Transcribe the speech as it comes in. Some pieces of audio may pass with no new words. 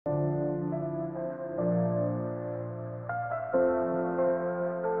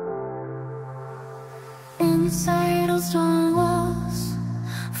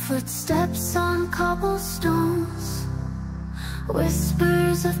Footsteps on cobblestones,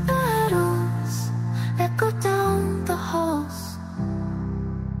 whispers of battles echo down the halls.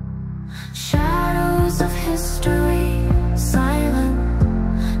 Shadows of history,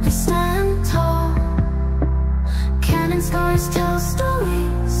 silent, they stand tall. Cannon scars tell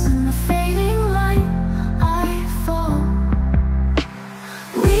stories, in the fading light I fall.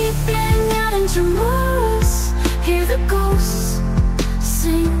 Weeping at Intramuros, hear the ghosts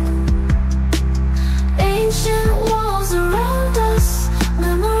sing. Ancient walls around us,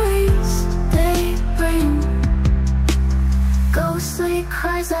 memories they bring. Ghostly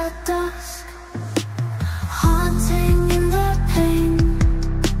cries at dusk, haunting in their pain.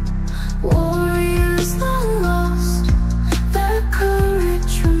 Warriors long lost, their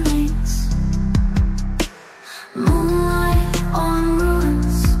courage remains. Moonlight on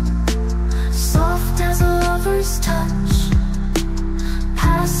ruins, soft as a lover's touch.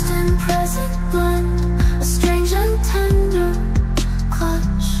 Past and present blend, a strange and tender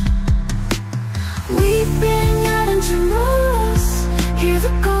clutch. Weeping at Intramuros, hear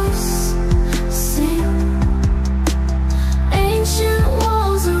the ghosts sing. Ancient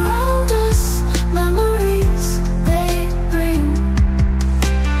walls around us, memories they bring.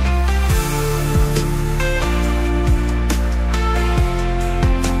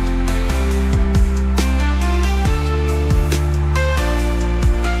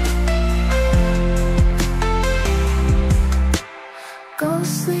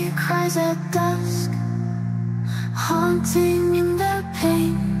 Ghostly cries at dusk, haunting in their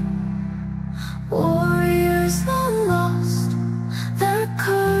pain. Warriors long lost, their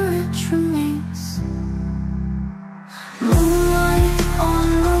courage remains. Moonlight on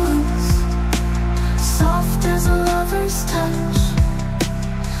ruins, soft as a lover's touch.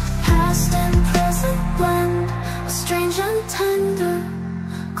 Past and present blend, a strange and tender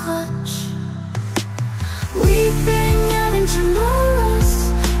clutch. Weeping at Intramuros,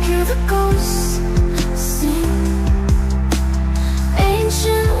 hear the ghosts sing.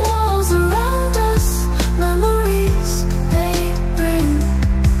 Ancient walls around us, memories they bring.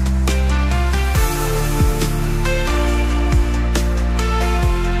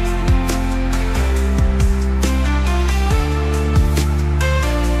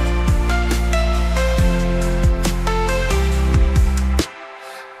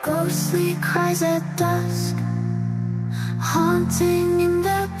 Ghostly cries at dusk, haunting in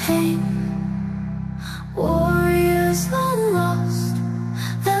their pain. Warriors long lost,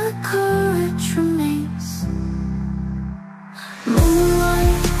 their courage remains.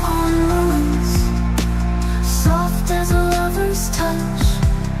 Moonlight on ruins, soft as a lover's touch.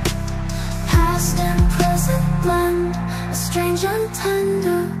 Past and present blend, a strange and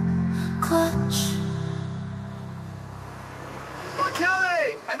tender clutch.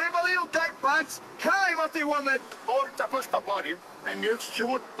 Kelly! Anybody who take plants? Kelly was the one that ordered to push the body and you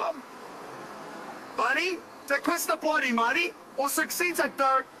shoot them. Buddy, te questa body, Mari, o succeeds at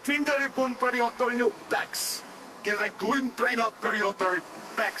der prendere con periodo new backs. Get a good train up periodo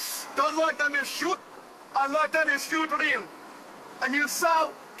backs. Don't let them shoot, and let them shoot real. And you saw,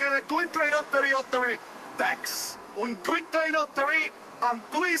 get a good train up periodo backs. Un good train up and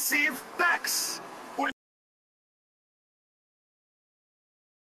please backs.